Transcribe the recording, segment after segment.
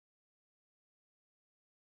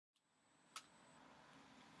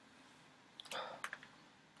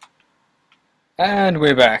And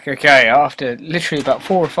we're back. Okay, after literally about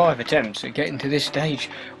 4 or 5 attempts at getting to this stage,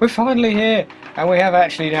 we're finally here, and we have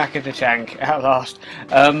actually knackered the tank at last.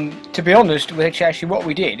 To be honest, which actually what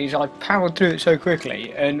we did is I powered through it so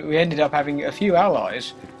quickly, and we ended up having a few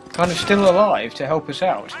allies kind of still alive to help us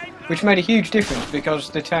out, which made a huge difference because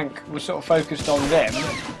the tank was sort of focused on them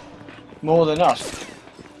more than us.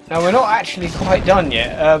 Now we're not actually quite done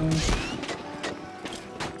yet.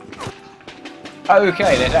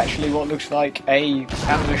 Okay, there's actually what looks like a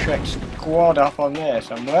Shrek squad up on there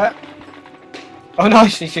somewhere. Oh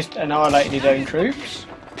nice, he's just annihilated his own troops.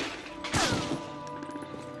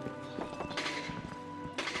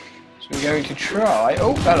 So we're going to try...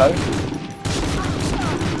 Oh, hello.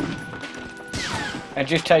 And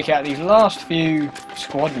just take out these last few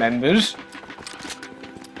squad members.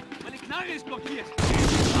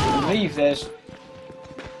 I believe there's...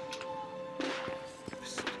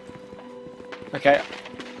 Okay.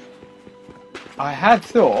 I had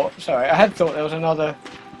thought there was another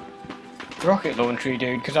rocket launcher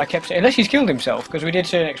dude, because I kept saying, unless he's killed himself, because we did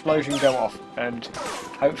see an explosion go off, and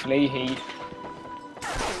hopefully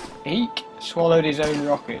he swallowed his own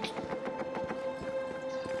rocket.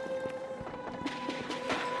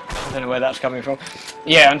 I don't know where that's coming from.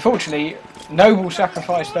 Yeah, unfortunately, noble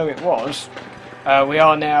sacrifice though it was, we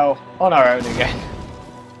are now on our own again.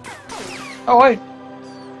 Oh,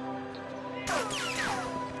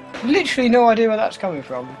 literally no idea where that's coming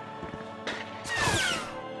from.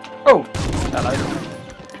 Oh, hello.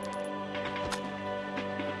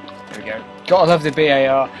 There we go. Gotta love the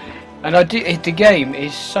BAR. And the game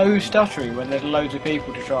is so stuttery when there's loads of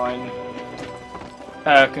people to try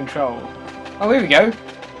and control. Oh, here we go.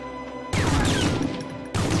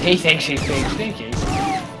 He thinks he's being sneaky.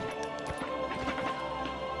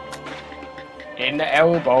 In the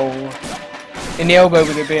elbow. In the elbow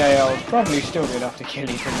with the BAR would probably still be enough to kill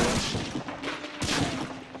you from this.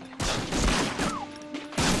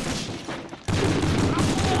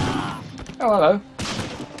 Oh, hello.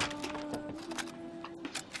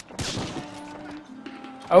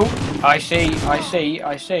 Oh, I see.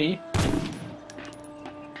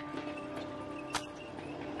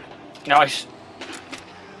 Nice.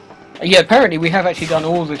 Yeah, apparently we have actually done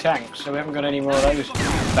all the tanks, so we haven't got any more of those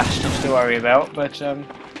bastards to worry about, but, oh,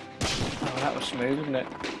 that was smooth, wasn't it?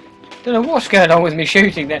 Don't know what's going on with me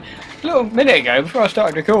shooting there. A little minute ago, before I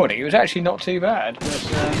started recording, it was actually not too bad, but,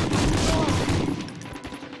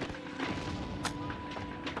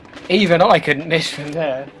 even I couldn't miss from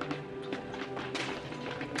there.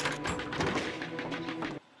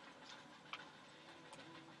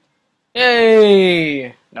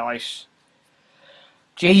 Yay! Nice.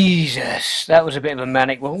 Jesus, that was a bit of a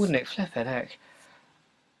manic one, wasn't it? Flippin' heck.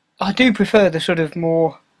 I do prefer the sort of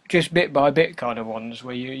more just bit by bit kind of ones,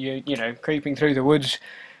 where you know, creeping through the woods,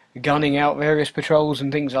 gunning out various patrols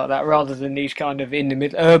and things like that, rather than these kind of in the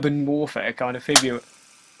mid urban warfare kind of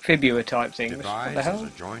fibula type things. What the hell?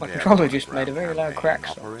 My controller just made a very loud crack.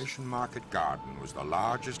 Operation Market Garden was the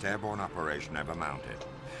largest airborne operation ever mounted.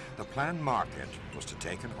 The planned market was to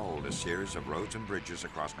take and hold a series of roads and bridges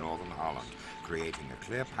across northern Holland, creating a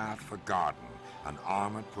clear path for Garden, an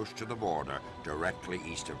armoured push to the border directly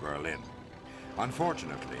east of Berlin.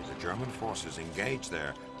 Unfortunately, the German forces engaged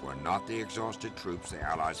there were not the exhausted troops the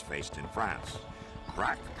Allies faced in France.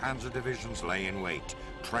 Crack panzer divisions lay in wait,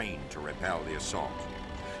 trained to repel the assault.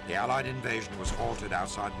 The Allied invasion was halted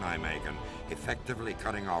outside Nijmegen, effectively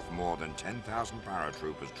cutting off more than 10,000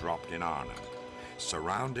 paratroopers dropped in Arnhem.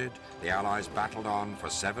 Surrounded, the Allies battled on for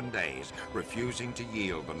 7 days, refusing to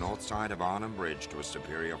yield the north side of Arnhem Bridge to a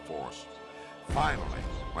superior force. Finally,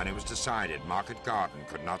 when it was decided Market Garden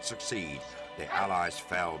could not succeed, the Allies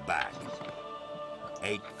fell back.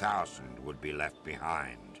 8,000 would be left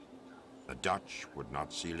behind. The Dutch would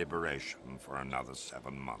not see liberation for another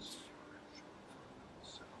 7 months.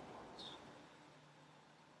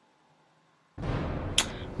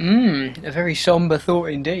 A very sombre thought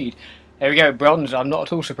indeed. There we go, bronze, I'm not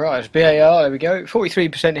at all surprised. BAR, there we go,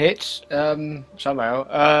 43% hits,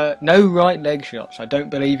 somehow. No right leg shots, I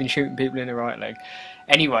don't believe in shooting people in the right leg.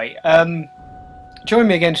 Anyway, join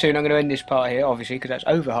me again soon. I'm going to end this part here, obviously, because that's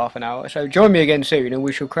over half an hour. So join me again soon, and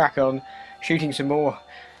we shall crack on shooting some more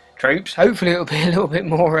troops. Hopefully it'll be a little bit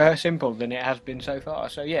more simple than it has been so far.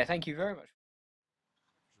 So yeah, thank you very much.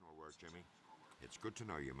 Work, Jimmy. It's good to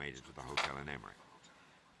know you made it to the hotel in Emmerich.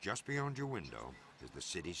 Just beyond your window is the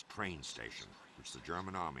city's train station, which the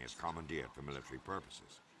German army has commandeered for military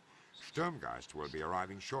purposes. Sturmgeist will be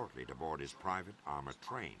arriving shortly to board his private armored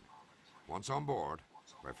train. Once on board,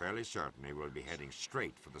 we're fairly certain he will be heading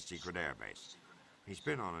straight for the secret airbase. He's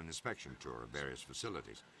been on an inspection tour of various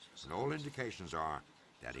facilities, and all indications are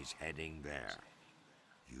that he's heading there.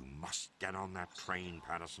 You must get on that train,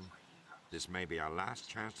 Patterson. This may be our last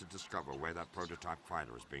chance to discover where that prototype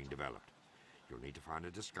fighter is being developed. You'll need to find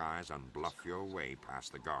a disguise and bluff your way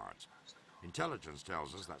past the guards. Intelligence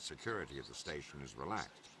tells us that security at the station is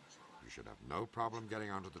relaxed. You should have no problem getting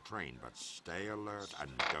onto the train, but stay alert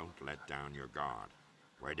and don't let down your guard.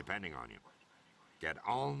 We're depending on you. Get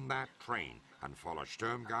on that train and follow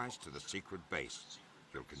Sturmgeist to the secret base.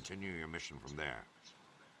 You'll continue your mission from there.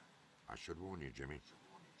 I should warn you, Jimmy.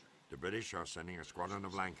 The British are sending a squadron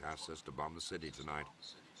of Lancasters to bomb the city tonight,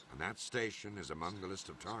 and that station is among the list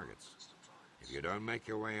of targets. If you don't make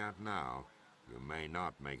your way out now, you may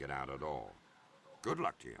not make it out at all. Good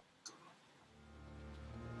luck to you.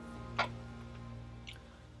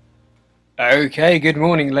 Okay, good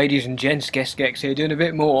morning ladies and gents, Guest Gex here, doing a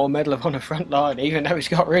bit more Medal of Honor Frontline, even though it's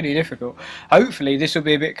got really difficult. Hopefully this will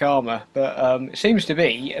be a bit calmer, but it seems to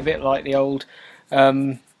be a bit like the old,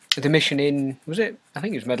 the mission in, was it? I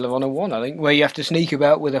think it was Medal of Honor 1, I think, where you have to sneak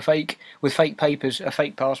about with fake papers, a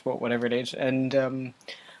fake passport, whatever it is, and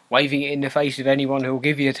waving it in the face of anyone who will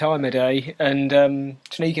give you a time of day, and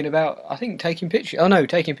sneaking about, I think taking pictures, oh no,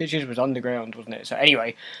 taking pictures was underground, wasn't it? So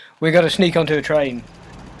anyway, we've got to sneak onto a train.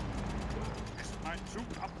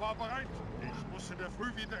 Bereit. Ich muss in der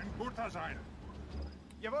Früh wieder in Gotha sein.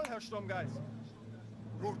 Jawohl, Herr Sturmgeist.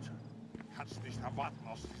 Gut. Kannst nicht erwarten,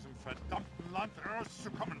 aus diesem verdammten Land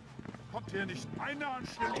rauszukommen. Kommt hier nicht eine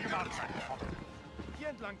anständige Mahlzeit vor. Hier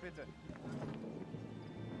entlang, bitte.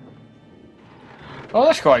 Oh,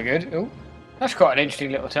 that's quite good. Oh, that's quite an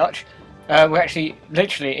interesting little touch. We're actually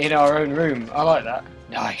literally in our own room. I like that.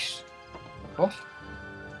 Nice. What?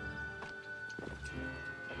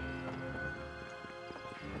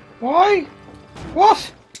 Why?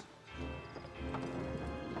 What?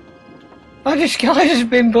 My disguise has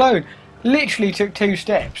been blown. Literally took 2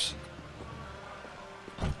 steps.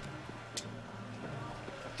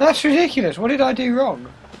 That's ridiculous. What did I do wrong?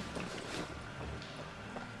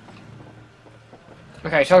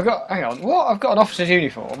 Okay, so I've got... Hang on. What? I've got an officer's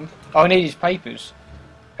uniform. Oh, I need his papers.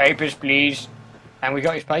 Papers, please. And we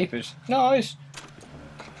got his papers. Nice.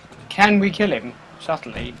 Can we kill him?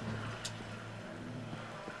 Subtly.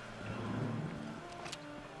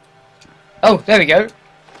 Oh, there we go.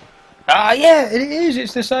 Ah, yeah, it is.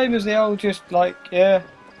 It's the same as the old, just like, yeah.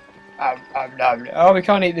 Oh, we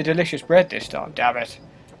can't eat the delicious bread this time, damn it.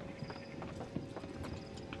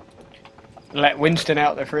 Let Winston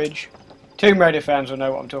out the fridge. Tomb Raider fans will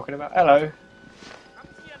know what I'm talking about. Hello.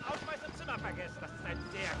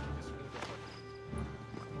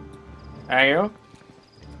 Hang on.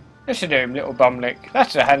 Listen to him, little bumlick.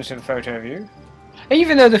 That's a handsome photo of you.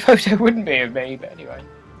 Even though the photo wouldn't be of me, but anyway.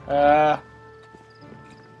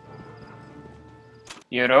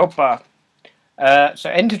 Europa. So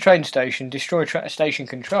enter train station, destroy station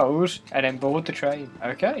controls, and then board the train.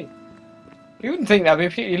 Okay. You wouldn't think that would be a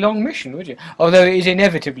particularly long mission, would you? Although it is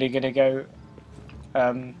inevitably going to go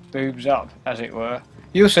boobs up, as it were.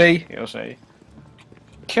 You'll see. You'll see.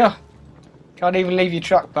 Can't even leave your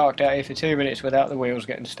truck parked out here for 2 minutes without the wheels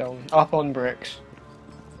getting stolen. Up on bricks.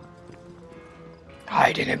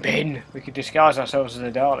 Hide in a bin. We could disguise ourselves as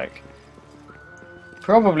a Dalek.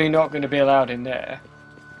 Probably not going to be allowed in there.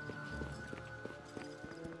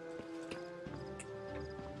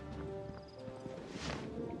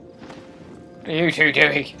 What are you two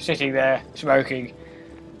doing? Sitting there, smoking.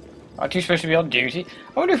 Aren't you supposed to be on duty?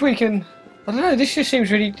 I wonder if we can... I don't know, this just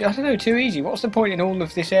seems really... I don't know, too easy. What's the point in all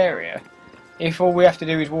of this area if all we have to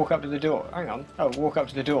do is walk up to the door? Hang on. Oh, walk up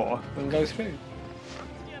to the door and go through.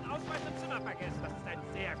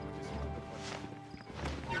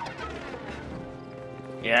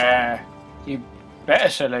 Yeah, you better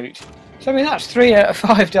salute. So I mean that's 3 out of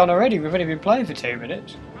 5 done already. We've only been playing for 2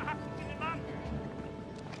 minutes.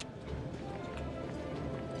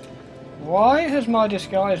 Why has my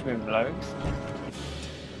disguise been blown?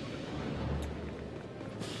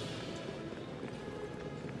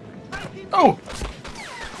 Oh!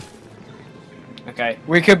 Okay,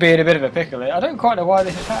 we could be in a bit of a pickle here. I don't quite know why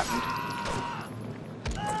this has happened.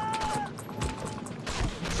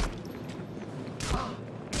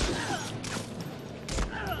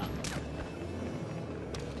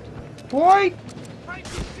 Why?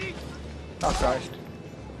 Oh Christ.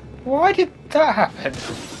 Why did that happen?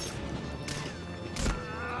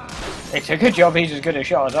 It's a good job he's as good a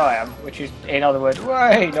shot as I am, which is, in other words,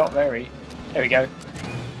 way not very. There we go.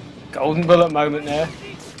 Golden bullet moment there.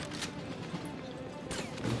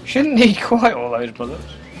 Shouldn't need quite all those bullets.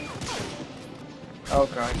 Oh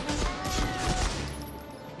Christ.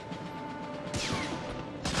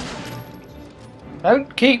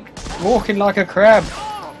 Don't keep walking like a crab.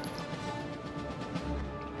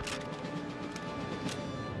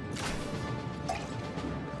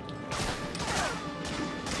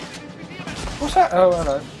 Oh,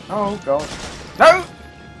 hello. Oh, God. No!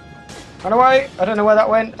 Run away! I don't know where that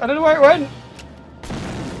went. I don't know where it went!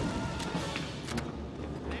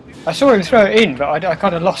 I saw him throw it in, but I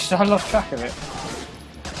kind of lost track of it.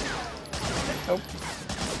 Oh.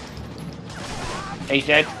 He's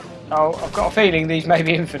dead. Oh, I've got a feeling these may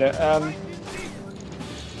be infinite.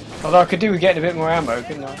 Although I could do with getting a bit more ammo,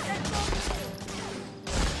 couldn't I?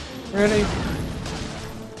 Really? I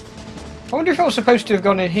wonder if I was supposed to have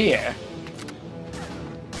gone in here.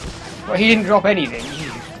 Well, he didn't drop anything.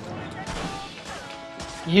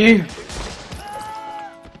 You!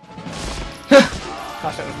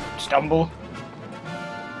 Nice little stumble.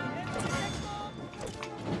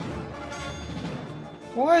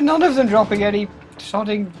 Why are none of them dropping any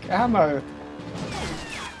sodding ammo?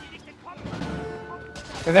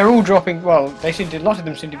 But they're all dropping, well, a lot of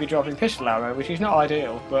them seem to be dropping pistol ammo, which is not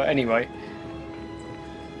ideal, but anyway.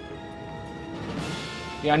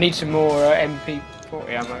 Yeah, I need some more MP40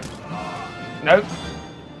 ammo. Nope.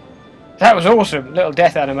 That was awesome. Little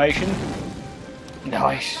death animation.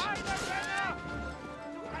 Nice.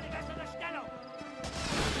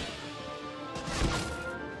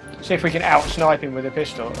 See if we can out-snipe him with a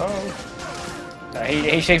pistol. Oh. No,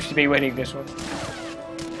 he seems to be winning this one.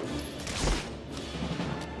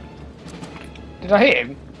 Did I hit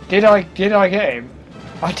him? Did I get him?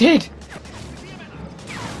 I did!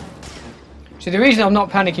 So the reason I'm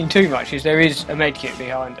not panicking too much is there is a medkit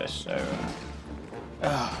behind us, so...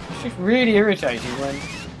 it's just really irritating when...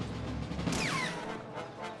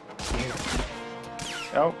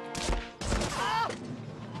 Oh.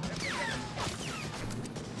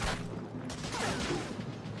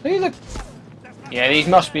 Yeah, these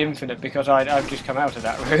must be infinite because I've just come out of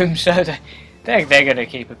that room, so they're going to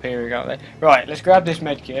keep appearing, aren't they? Right, let's grab this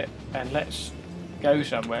medkit and let's go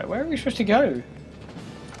somewhere. Where are we supposed to go?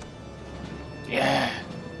 Yeah.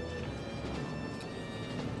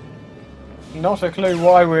 Not a clue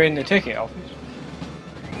why we're in the ticket office.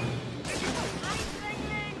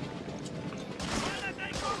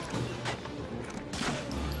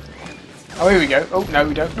 Oh, here we go. Oh, no,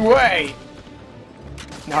 we don't. Way!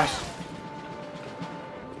 Nice.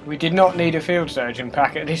 We did not need a field surgeon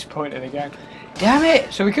pack at this point of the game. Damn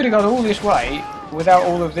it! So we could have gone all this way without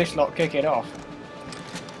all of this lot kicking off.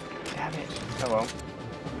 Damn it. Oh well.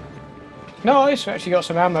 Nice! We actually got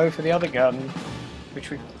some ammo for the other gun, which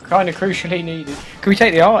we kind of crucially needed. Can we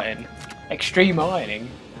take the iron? Extreme ironing.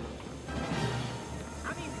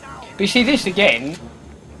 But you see this again. Is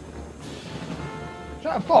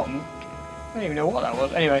that a bomb? I don't even know what that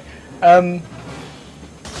was. Anyway,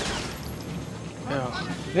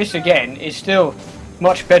 this again is still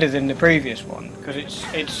much better than the previous one because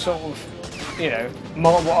it's sort of, you know,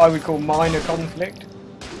 what I would call minor conflict.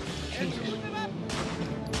 Jesus.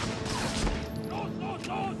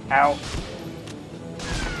 Ow.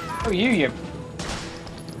 Oh, you.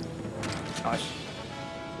 Nice.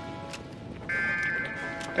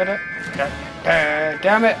 Damn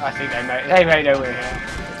it! I think they may know we're here.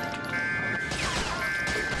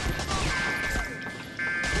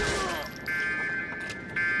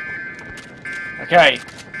 Okay.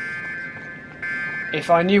 If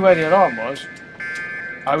I knew where the alarm was,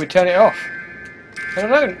 I would turn it off.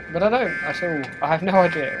 But I don't at all. I have no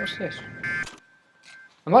idea. What's this?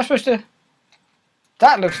 Am I supposed to...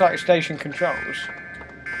 That looks like station controls.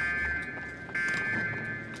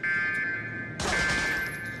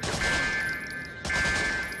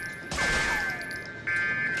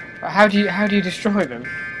 But how do you destroy them?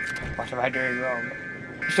 What am I doing wrong?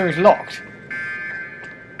 The door is locked.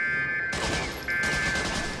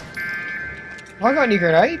 Have I got any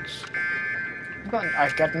grenades?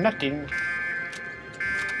 I've got nothing.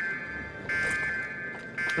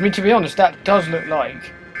 I mean, to be honest, that does look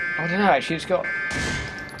like... I don't know, actually, it's got...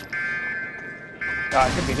 Ah,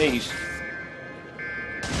 it could be these.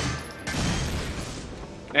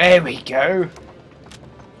 There we go.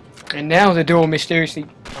 And now the door mysteriously...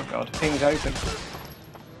 Oh god, thing's open.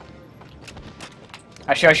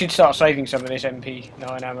 Actually, I should start saving some of this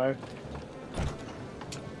MP9 ammo.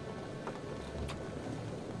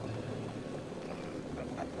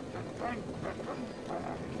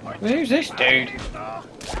 Who's this dude?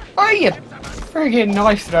 Oh, you friggin'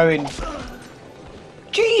 knife throwing.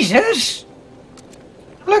 Jesus!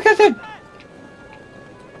 Look at the...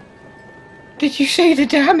 Did you see the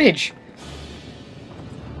damage?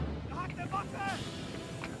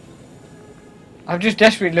 I'm just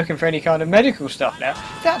desperately looking for any kind of medical stuff now.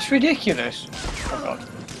 That's ridiculous. Oh god.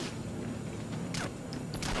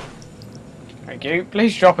 Thank you.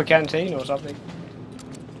 Please drop a canteen or something.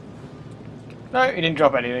 No, he didn't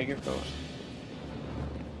drop anything, of course.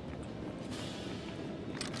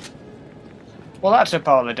 Well, that's a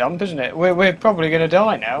pile of dump, isn't it? We're probably going to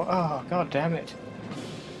die now. Oh, god damn it.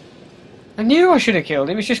 I knew I should have killed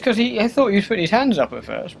him. It's just because I thought he was putting his hands up at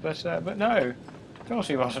first, but no. Of course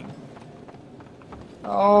he wasn't.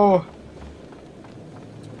 Oh.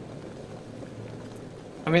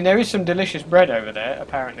 I mean, there is some delicious bread over there,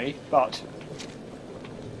 apparently, but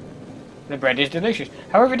the bread is delicious.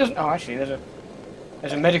 However, it doesn't... Oh, actually,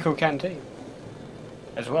 there's a medical canteen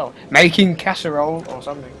as well. Making casserole or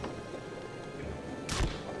something.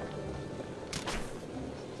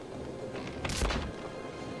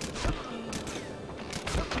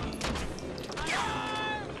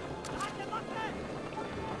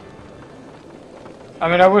 I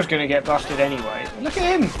mean, I was going to get busted anyway. Look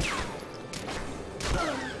at him!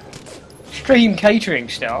 Stream catering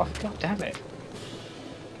staff. God damn it.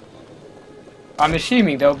 I'm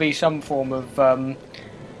assuming there'll be some form of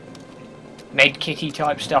med kitty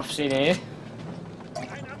type stuffs in here.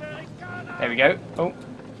 There we go. Oh.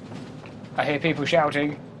 I hear people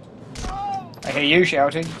shouting. I hear you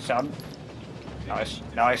shouting, son. Nice,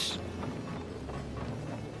 nice.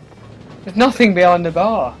 There's nothing behind the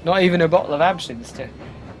bar. Not even a bottle of absinthe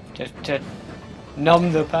to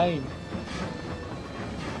numb the pain.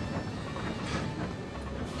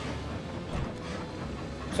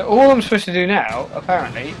 So all I'm supposed to do now,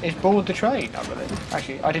 apparently, is board the train, I believe.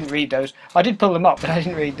 Actually, I didn't read those. I did pull them up, but I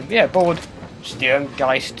didn't read them. Yeah, board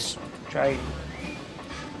Sturmgeist's train.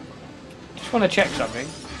 Just want to check something.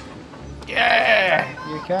 Yeah,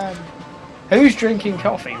 you can. Who's drinking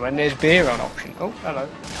coffee when there's beer on option? Oh, hello.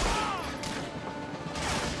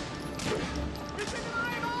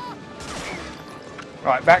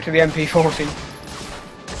 Right, back to the MP40.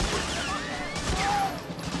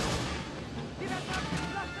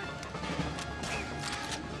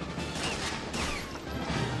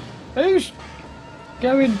 Who's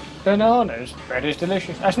going bananas? Bread is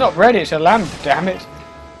delicious. That's not bread, it's a lamb, damn it.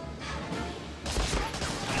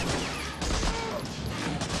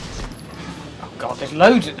 Oh god, there's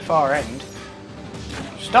loads at the far end.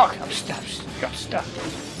 Stuck, I'm stuck, got stuck.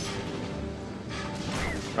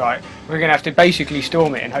 Right, we're going to have to basically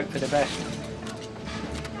storm it and hope for the best.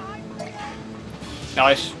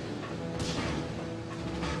 Nice.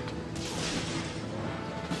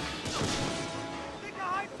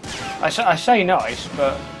 I say nice,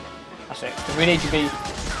 but that's it. Because we need to be,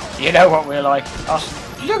 you know what we're like. Us.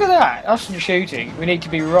 Look at that! Us and shooting. We need to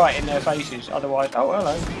be right in their faces, otherwise. Oh,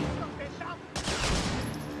 hello.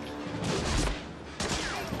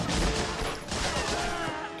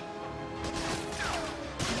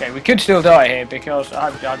 Okay, we could still die here because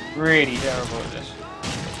I'm really terrible at this.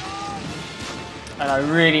 And I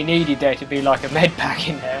really needed there to be like a med pack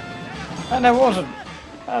in there. And there wasn't.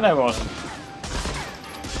 And there wasn't.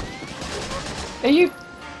 Are you?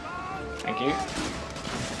 Thank you.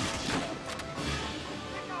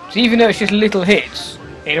 So even though it's just little hits,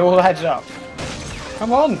 it all adds up.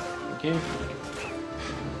 Come on! Thank you.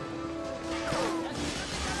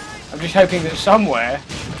 I'm just hoping that somewhere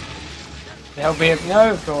there'll be a... No,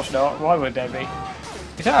 of course not. Why would there be?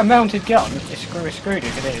 Is that a mounted gun? It's screwed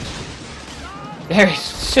if it is. There is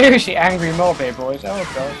seriously angry mob here, boys.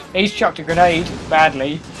 Oh god. He's chucked a grenade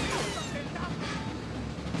badly.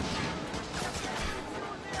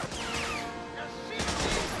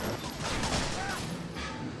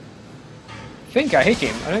 I think I hit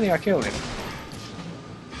him. I don't think I killed him.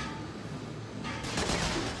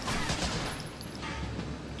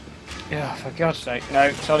 Yeah, for God's sake.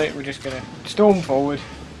 No, sod it. We're just going to storm forward.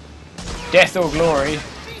 Death or glory.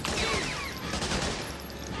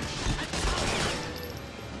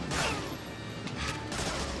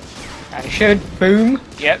 And it should. Boom.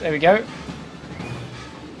 Yep, there we go.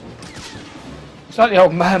 It's like the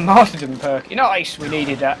old martyrdom perk. Nice, we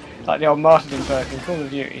needed that. Like the old martyrdom perk in Call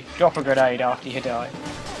of Duty. Drop a grenade after you die.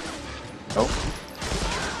 Oh.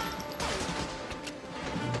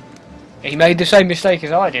 He made the same mistake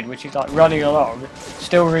as I did, which is like running along,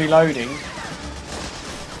 still reloading.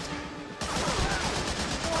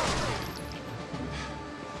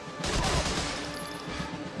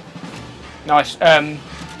 Nice.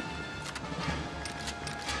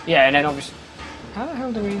 Yeah, and then obviously... How the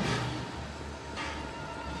hell do we...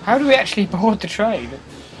 How do we actually board the train?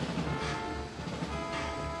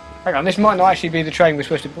 Hang on, this might not actually be the train we're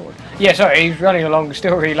supposed to board. Yeah, sorry, he's running along,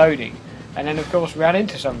 still reloading. And then, of course, ran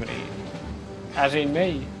into somebody. As in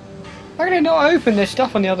me. How can it not open? There's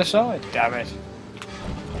stuff on the other side. Damn it.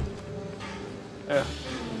 Ugh.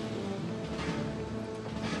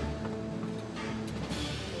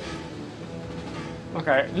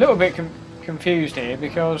 Okay, a little bit confused here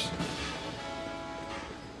because...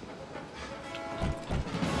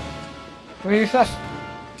 I mean, if that's...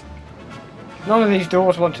 None of these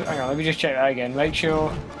doors want to... Hang on, let me just check that again. Make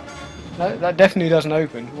sure... No, that definitely doesn't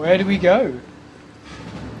open. Where do we go?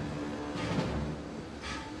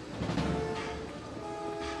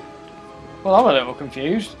 Well, I'm a little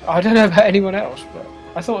confused. I don't know about anyone else, but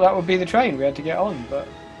I thought that would be the train we had to get on, but...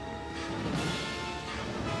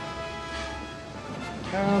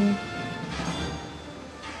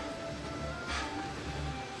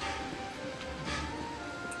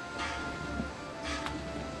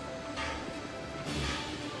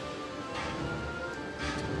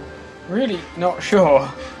 Really not sure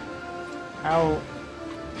how...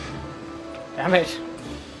 Damn it.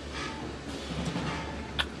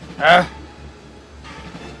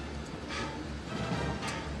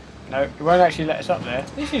 No, it won't actually let us up there.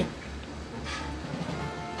 This is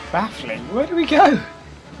baffling. Where do we go?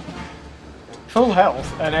 Full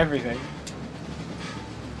health and everything.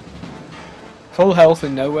 Full health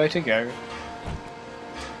and nowhere to go.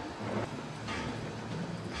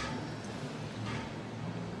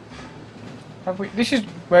 Have we? This is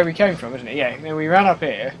where we came from, isn't it? Yeah, then we ran up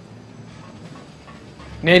here.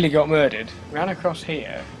 Nearly got murdered. Ran across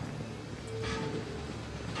here.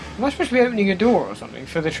 Am I supposed to be opening a door or something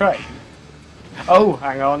for the train? Oh,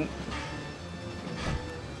 hang on.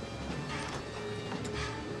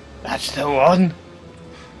 That's the one.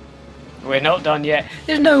 We're not done yet.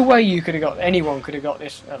 There's no way you could have got... Anyone could have got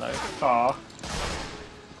this far.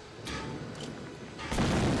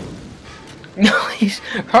 Nice!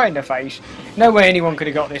 Right in the face. No way anyone could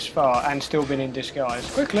have got this far and still been in disguise.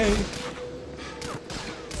 Quickly!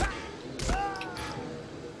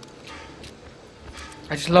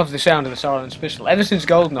 I just love the sound of the silenced pistol. Ever since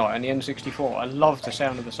GoldenEye on the N64, I love the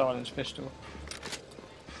sound of the silenced pistol.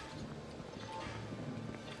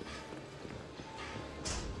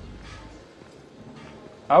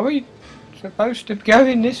 Are we supposed to go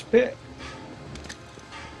in this bit?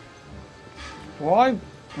 Why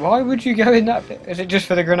would you go in that bit? Is it just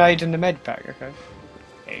for the grenades and the med pack? Okay.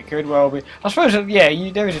 It could well be. I suppose,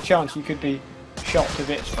 yeah, there is a chance you could be shot to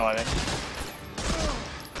bits by this.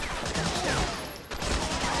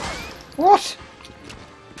 What?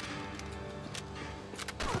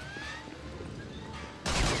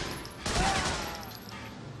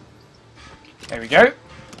 There we go.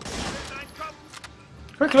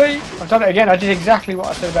 Quickly! I've done it again. I did exactly what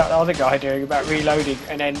I said about the other guy doing, about reloading,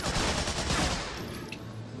 and then...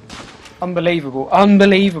 Unbelievable.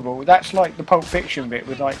 Unbelievable. That's like the Pulp Fiction bit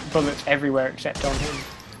with like bullets everywhere except on him.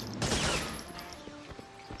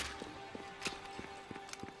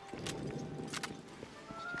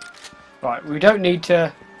 Right, we don't need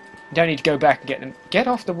to go back and get them. Get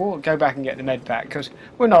off the wall, go back and get the med pack, because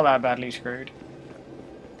we're not that badly screwed.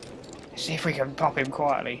 Let's see if we can pop him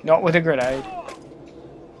quietly. Not with a grenade.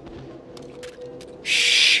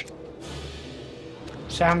 Shh!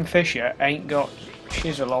 Sam Fisher ain't got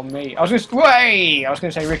chisel on me. I was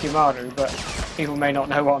gonna say Ricky Mardu, but people may not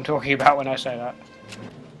know what I'm talking about when I say that.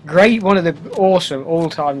 Great, one of the awesome,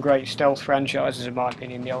 all-time great stealth franchises in my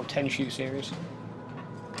opinion, the old 10-shoot series.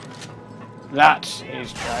 That's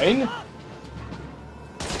his train.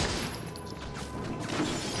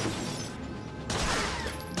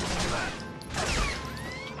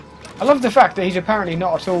 I love the fact that he's apparently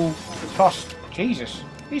not at all fussed. Jesus,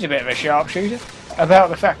 he's a bit of a sharpshooter. About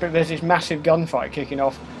the fact that there's this massive gunfight kicking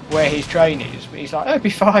off where his train is. But he's like, oh, be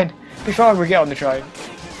fine. Be fine, we'll get on the train.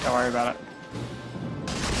 Don't worry about it.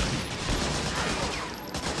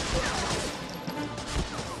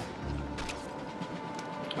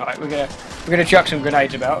 Alright, we're gonna chuck some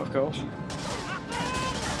grenades about, of course.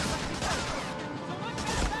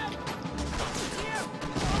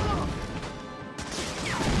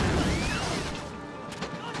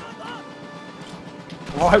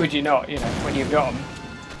 Why would you not, you know, when you've got them?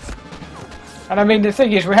 And I mean, the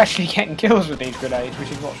thing is, we're actually getting kills with these grenades,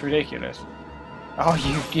 which is what's ridiculous. Oh,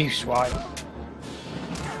 you swine.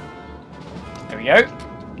 There we go.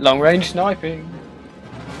 Long range sniping.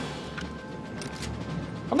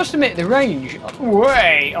 I must admit, the range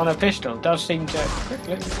way on a pistol does seem to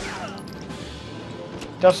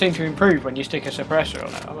improve when you stick a suppressor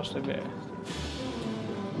on it. I must admit,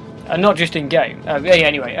 and not just in game. Yeah,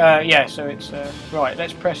 anyway, yeah. So it's right.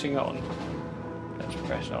 Let's pressing on. Let's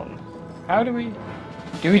press on. How do we?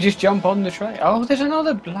 Do we just jump on the train? Oh, there's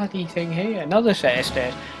another bloody thing here. Another set of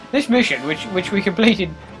stairs. This mission, which we completed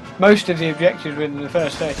most of the objectives within the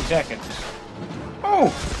first 30 seconds. Oh!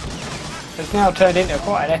 Has now turned into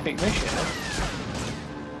quite an epic mission.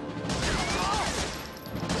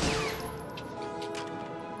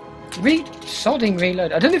 Sodding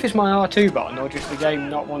reload. I don't know if it's my R2 button or just the game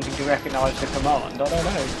not wanting to recognise the command. I don't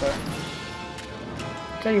know, but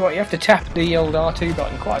Tell you what, you have to tap the old R2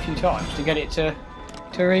 button quite a few times to get it to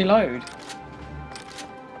reload.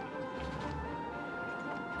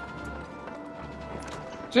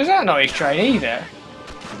 So is that not his train either?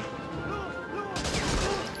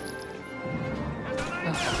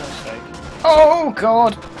 Oh, for God's sake. Oh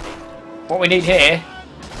God! What we need here,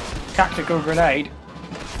 tactical grenade.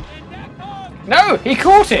 No, he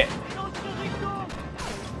caught it!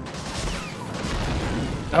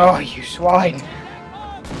 Oh, you swine!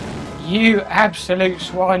 You absolute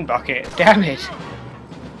swine bucket! Damn it!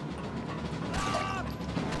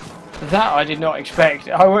 That I did not expect.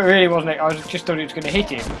 I really wasn't. I just thought it was going to hit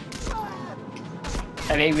him,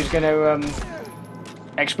 and he was going to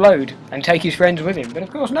explode and take his friends with him. But of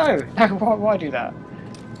course, no. No, why do that?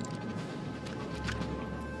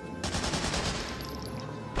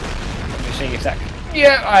 Let me see if that.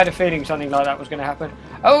 Yeah, I had a feeling something like that was going to happen.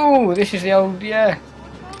 Oh, this is the old The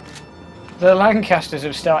Lancasters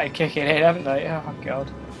have started kicking in, haven't they? Oh my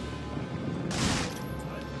God.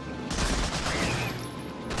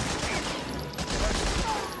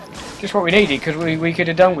 Just what we needed, because we could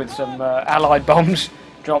have done with some allied bombs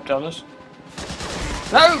dropped on us.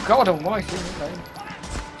 No, God almighty. Okay.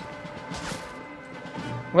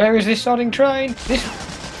 Where is this sodding train?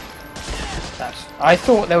 I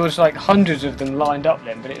thought there was like hundreds of them lined up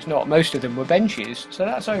then, but it's not. Most of them were benches, so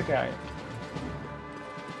that's okay.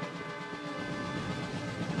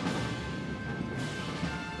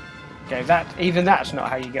 Okay, even that's not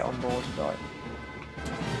how you get on board, right?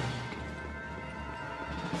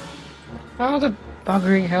 How the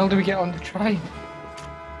buggering hell do we get on the train?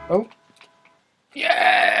 Oh.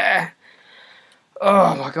 Yeah!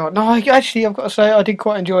 Oh my God. No, actually I've got to say I did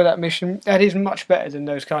quite enjoy that mission. That is much better than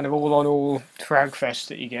those kind of all-on-all frag fests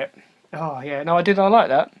that you get. Oh yeah, no, I like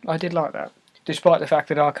that. I did like that. Despite the fact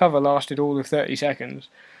that our cover lasted all of 30 seconds.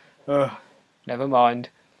 Ugh, never mind.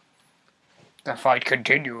 The fight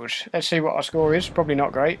continues. Let's see what our score is. Probably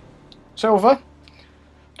not great. Silver.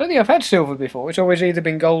 I don't think I've had silver before. It's always either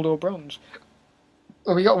been gold or bronze.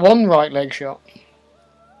 Well, we got one right leg shot.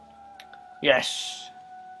 Yes.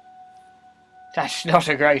 That's not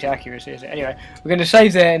a great accuracy, is it? Anyway, we're going to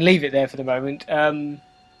save there and leave it there for the moment.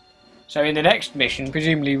 So in the next mission,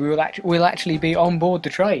 presumably we'll actually be on board the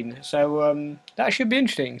train. So that should be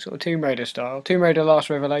interesting, sort of Tomb Raider style, Tomb Raider Last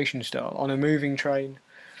Revelation style, on a moving train,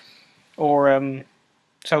 or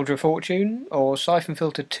Soldier of Fortune, or Siphon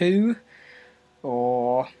Filter 2.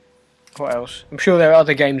 Or what else? I'm sure there are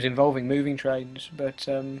other games involving moving trains, but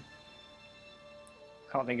can't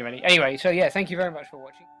think of any. Anyway, so yeah, thank you very much for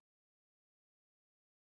watching.